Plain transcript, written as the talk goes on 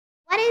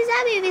What is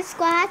up, baby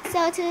squad?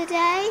 So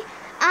today,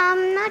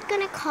 I'm not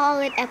gonna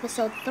call it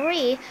episode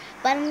 3,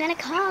 but I'm gonna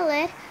call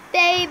it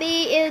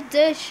Baby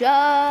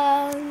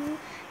Edition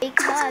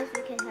because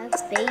we can have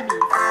babies.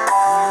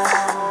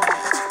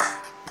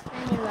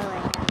 Let me lower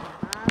it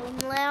down a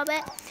little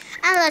bit,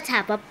 and let's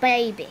have a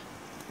baby.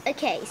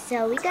 Okay,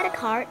 so we got a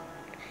cart,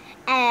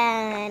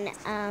 and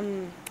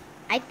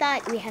I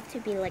thought we have to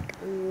be like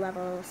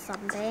level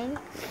something,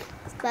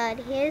 but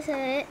here's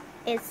it.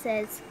 It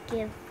says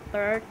give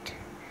birth.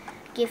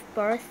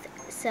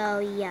 So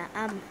yeah,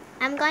 I'm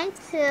going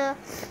to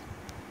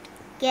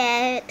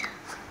get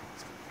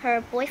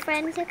her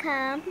boyfriend to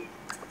come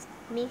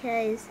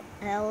because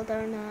I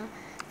don't know.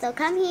 So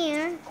come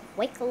here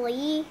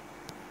quickly.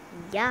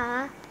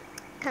 Yeah,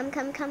 come.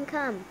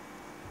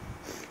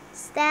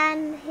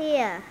 Stand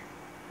here.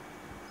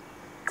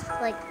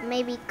 Like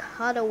maybe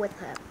cuddle with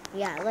him.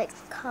 Yeah, like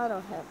cuddle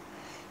him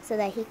so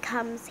that he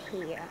comes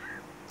here.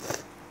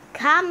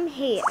 Come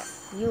here,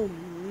 you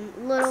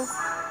little...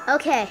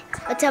 Okay,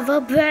 let's have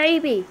a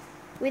baby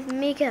with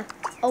Mika.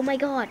 Oh my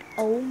god.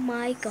 Oh,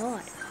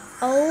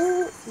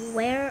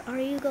 where are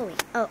you going?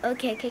 Oh,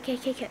 okay.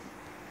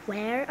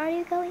 Where are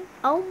you going?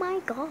 Oh my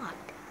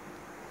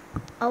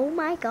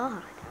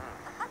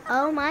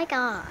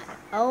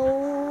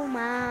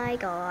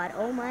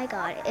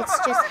god. It's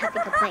just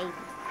having a baby.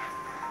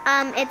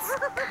 It's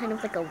kind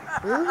of like a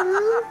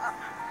woohoo.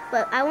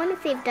 But I want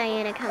to see if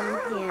Diana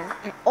comes here.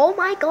 And oh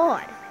my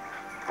god.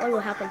 What will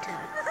happen to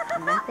her?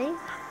 Nothing?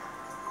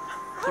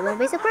 You won't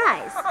be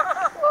surprised.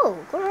 Oh,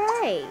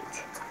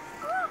 great.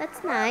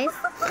 That's nice.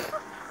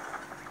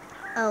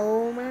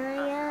 Oh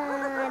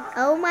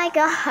my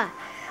god.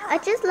 I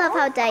just love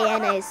how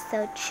Diana is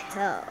so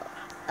chill.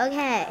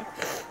 Okay.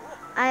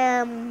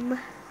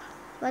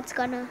 What's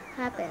gonna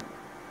happen?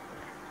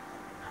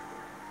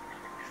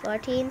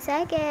 14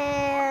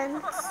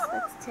 seconds.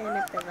 Let's turn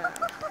up the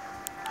volume.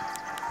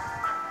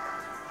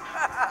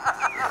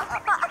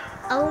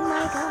 Oh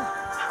my god.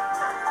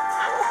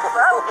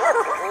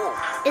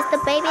 Is the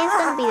baby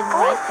gonna be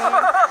right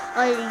there?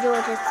 Or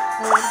you're just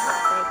holding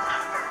her?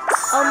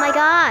 Oh my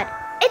god!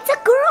 It's a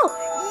girl!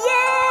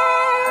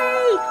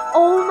 Yay!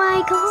 Oh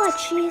my god,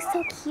 she is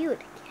so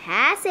cute.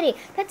 Cassidy.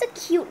 That's a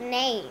cute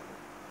name.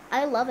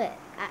 I love it.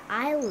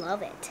 I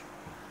love it.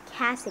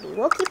 Cassidy.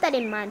 We'll keep that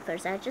in mind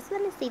first. I just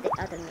want to see the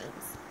other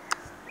names.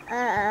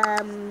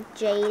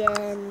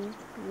 Jaden,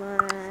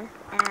 Mara,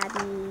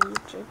 Abby,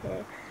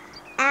 Jacob,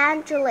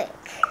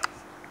 Angelique.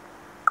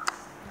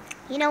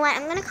 You know what?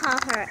 I'm gonna call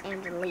her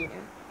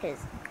Angelina because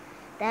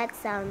that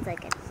sounds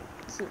like a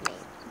cute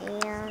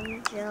name.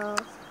 Angelina.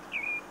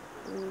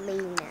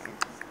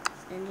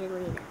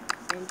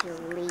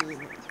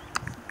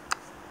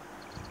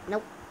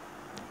 Nope.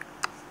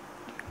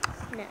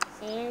 No,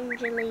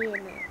 Angelina.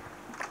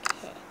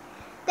 Okay.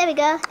 There we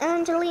go.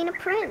 Angelina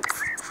Prince.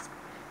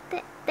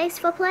 Thanks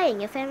for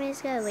playing. Your family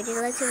is good. Would you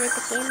like to make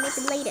the game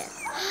maybe later?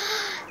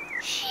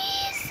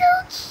 She's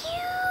so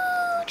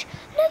cute.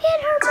 Look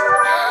at her.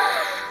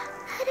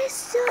 That is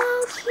so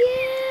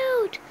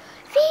cute.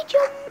 Feed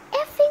your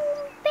effing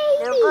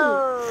baby.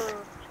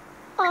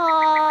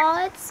 Oh,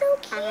 it's so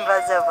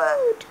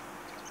cute.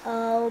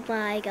 Oh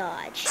my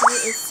god, she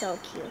is so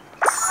cute.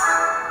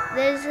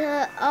 There's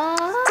a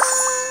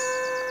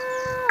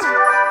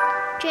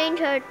change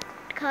her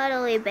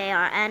cuddly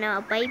bear and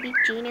a baby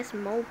genius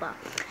mobile.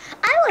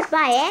 I would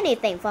buy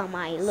anything for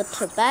my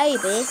little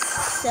baby,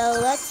 so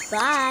let's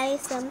buy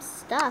some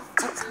stuff.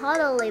 A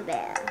cuddly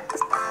bear.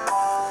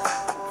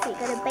 We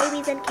got a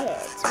babies and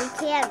kids. We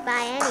can't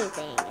buy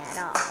anything at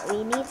all.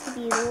 We need to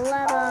be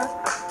level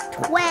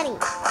 20.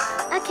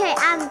 Okay,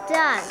 I'm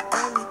done.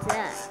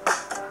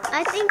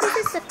 I think this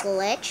is a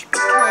glitch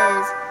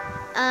because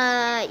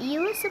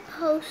you were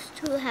supposed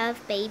to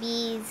have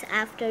babies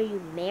after you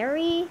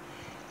marry,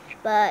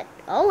 but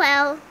oh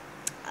well.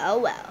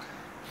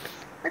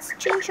 Let's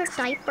change her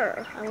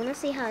diaper. I want to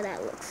see how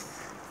that looks.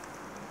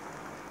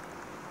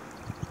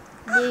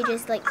 Do you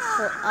just like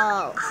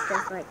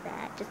stuff like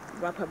that? Just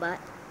rub her butt.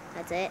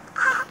 That's it.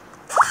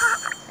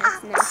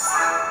 That's nice.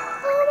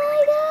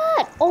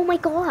 Oh my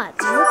god.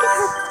 Look at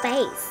her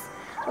face.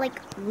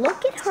 Like,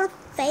 look at her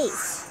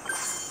face.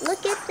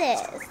 Look at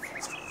this.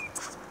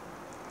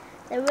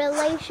 The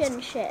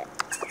relationship.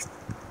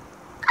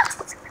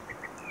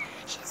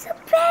 She's a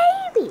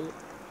baby.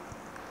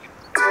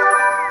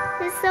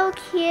 It's so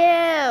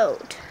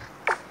cute.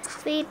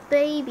 Sweet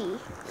baby.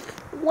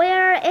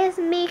 Where is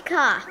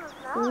Mika?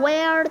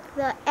 Where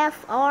the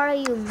F are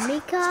you,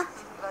 Mika?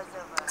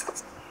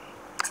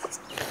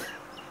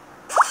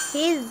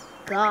 He's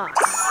gone.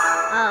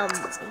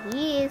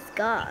 He is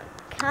gone.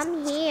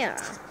 Come here.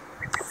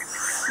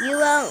 You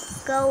won't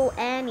go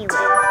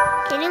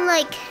anywhere. Can you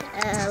like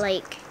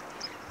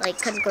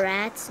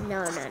congrats?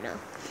 No.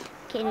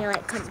 Can you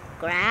like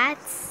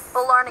congrats?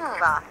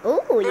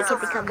 Oh, you can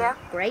become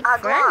great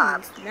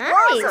friends.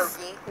 Nice.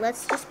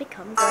 Let's just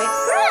become great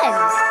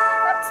friends.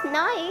 That's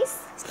nice.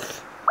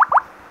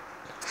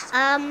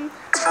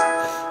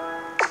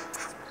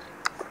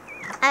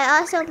 I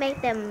also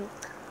make them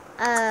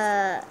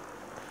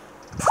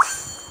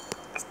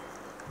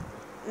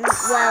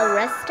well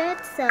rested,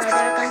 so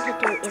they're going to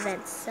do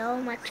events so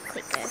much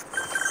quicker.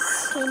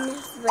 Can you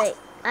just wait?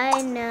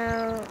 I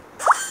know.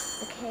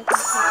 Okay.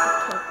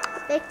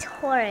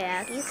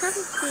 Victoria, you come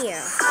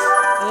here.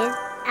 And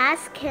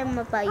ask him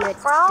about your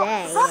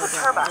day. What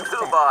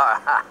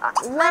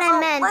I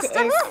meant is,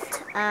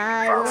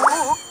 I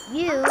want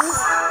you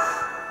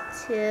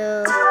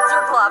to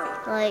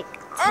like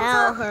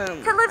tell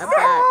him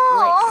about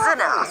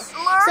like.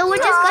 So we're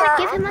just gonna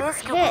give him a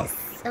kiss,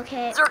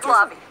 okay? Just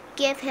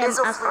give him a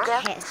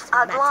kiss.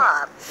 That's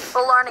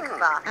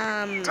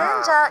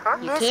it.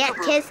 You can't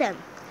kiss him.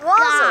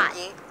 God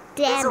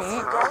damn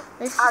it!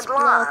 Let's just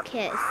blow a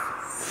kiss.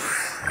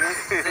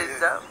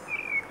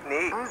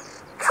 There.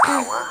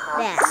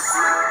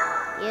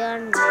 You're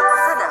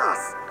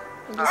nice.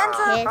 You just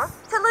kiss.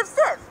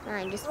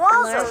 And just flirt,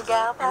 and that's it.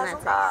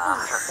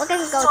 We're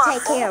gonna go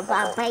take care of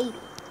our baby.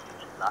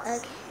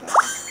 Okay.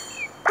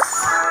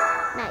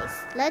 Nice.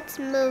 Let's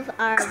move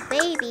our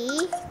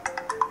baby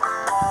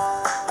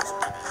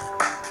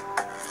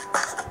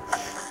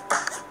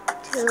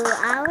to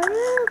our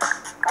room.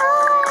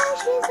 Oh,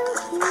 she's so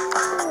cute.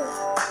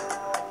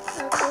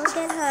 Look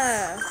at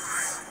her.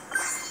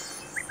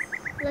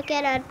 Look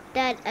at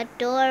that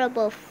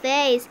adorable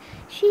face.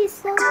 She's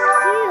so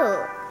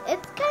cute.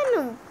 It's kind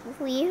of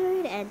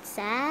weird and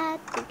sad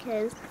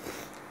because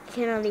you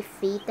can only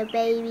feed the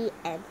baby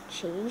and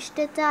change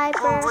the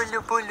diaper.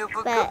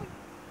 But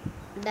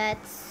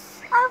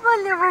that's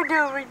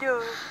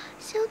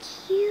so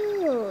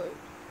cute.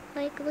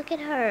 Like, look at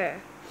her.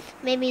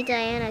 Maybe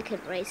Diana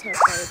could raise her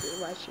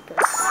baby while she goes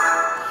to sleep.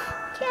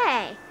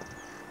 Okay.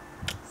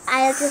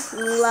 I just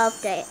love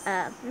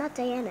not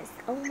Diana's.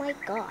 Oh my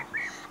god.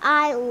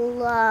 I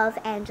love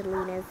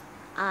Angelina's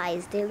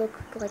eyes. They look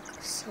like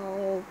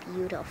so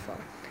beautiful.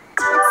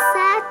 It's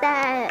sad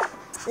that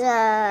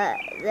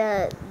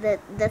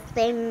the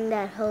thing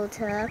that holds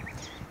her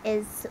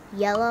is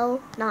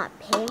yellow, not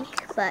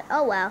pink. But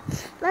oh well.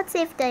 Let's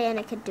see if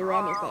Diana can do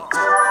anything.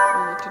 Oh, we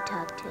need to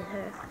talk to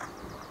her.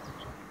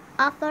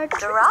 Offer.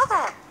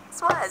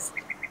 Swaz.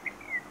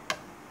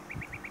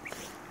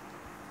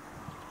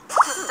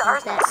 Is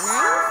that nice?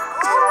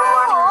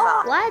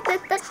 What?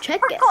 That's the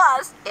chicken.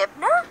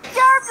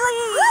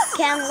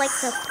 Can like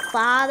the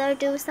father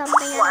do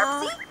something at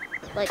all?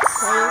 Like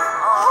please?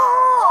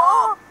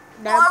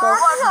 They're both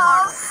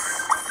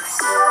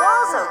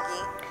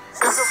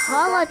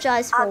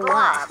apologize for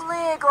what?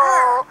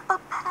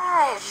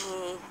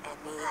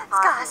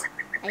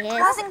 I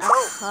guess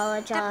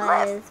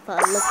apologize for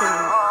looking at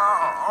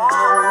her,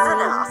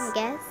 I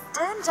guess.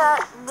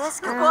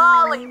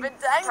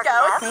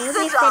 Can you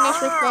be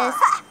finished with this?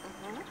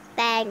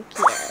 Thank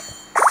you.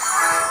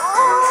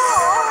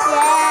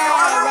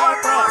 Yay, they're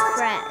great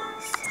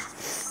friends.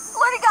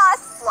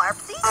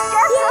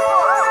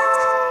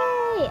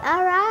 Yay!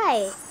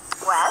 Alright.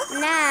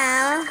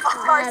 Now,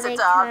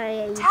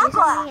 Victoria, you do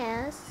something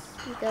else.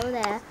 You go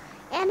there.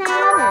 And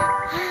Diana.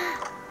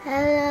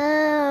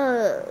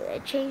 Hello.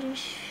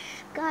 Change.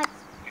 God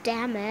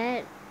damn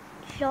it.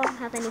 You don't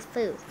have any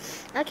food.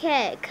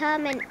 Okay,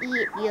 come and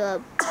eat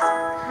your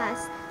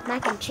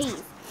mac and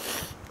cheese.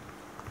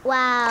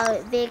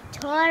 Wow,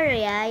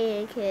 Victoria,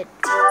 you could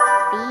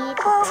feed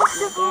the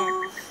baby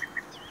again.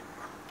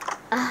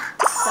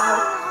 So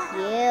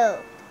cute.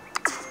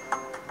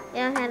 We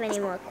don't have any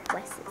more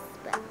questions,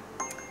 but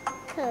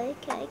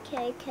okay.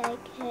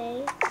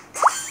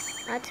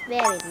 That's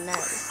very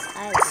nice. I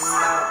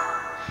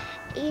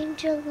love it.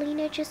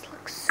 Angelina just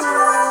looks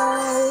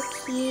so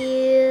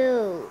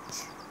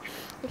cute.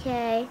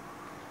 Okay,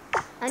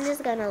 I'm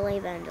just gonna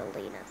leave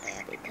Angelina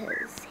there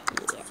because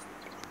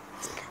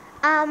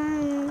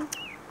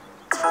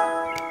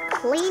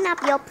clean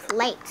up your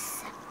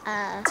plates.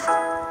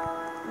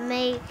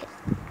 Make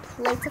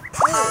plates of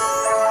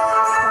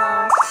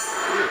food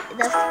for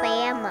the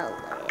family.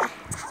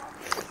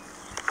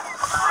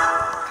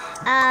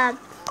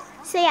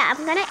 So yeah,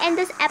 I'm gonna end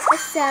this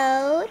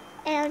episode.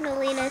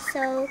 Angelina's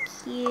so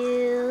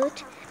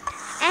cute.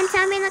 And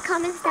tell me in the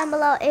comments down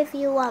below if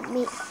you want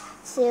me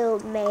to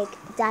make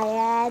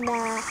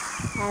Diana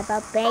have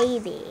a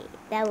baby.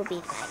 That would be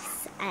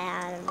nice.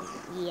 And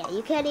yeah,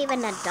 you can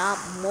even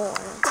adopt more.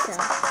 So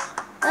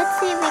let's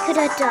see if we could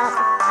adopt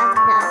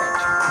another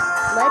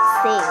child. Let's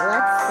see.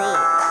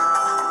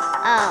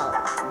 Oh,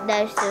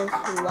 there's just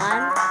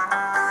one.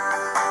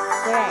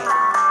 Great.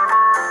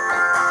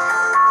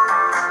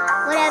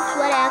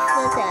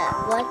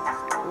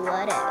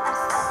 What else?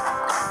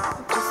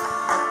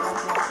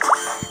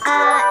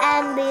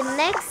 And the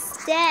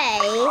next day,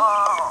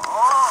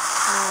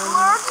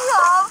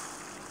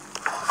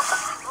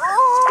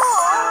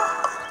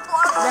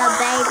 the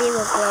baby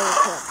will grow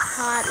into a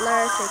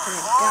toddler, so we can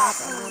adopt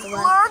another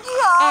one.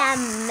 And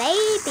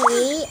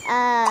maybe,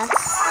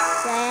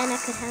 Diana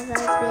could have a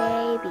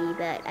baby,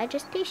 but I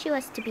just think she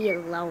wants to be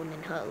alone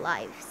in her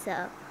life,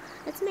 so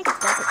let's make a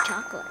double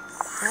chocolate.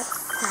 That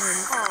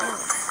sounds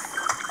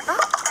good.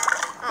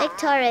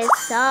 Victoria is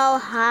so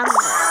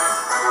hungry.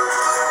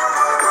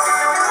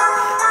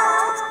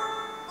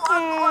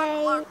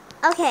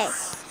 Okay.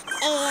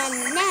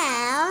 And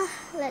now,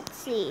 let's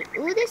see.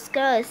 Ooh, this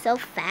girl is so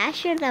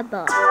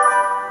fashionable.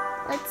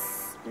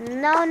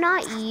 No,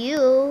 not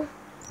you.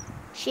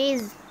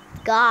 She's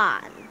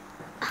gone.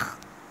 Ugh.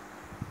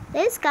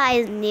 This guy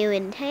is new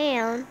in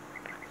town.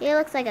 He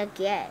looks like a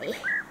gay.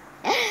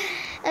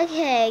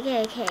 Okay.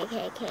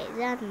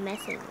 Stop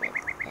messing with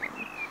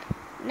them.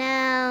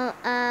 Now,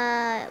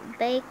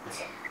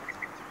 baked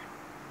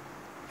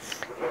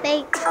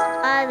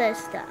other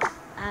stuff.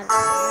 I don't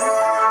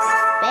know.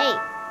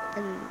 Bake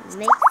and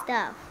make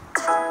stuff.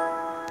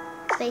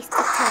 Face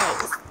to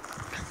face.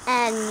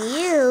 And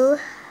you,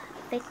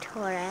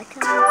 Victoria,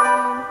 come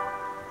and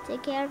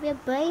take care of your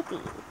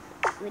baby,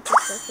 which is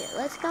so cute.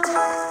 Let's go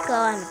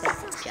on a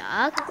basic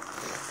jog.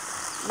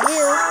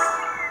 You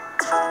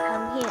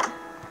come here.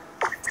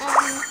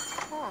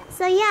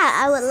 So yeah,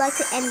 I would like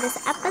to end this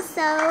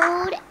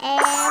episode,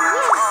 and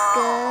yeah,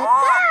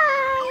 goodbye.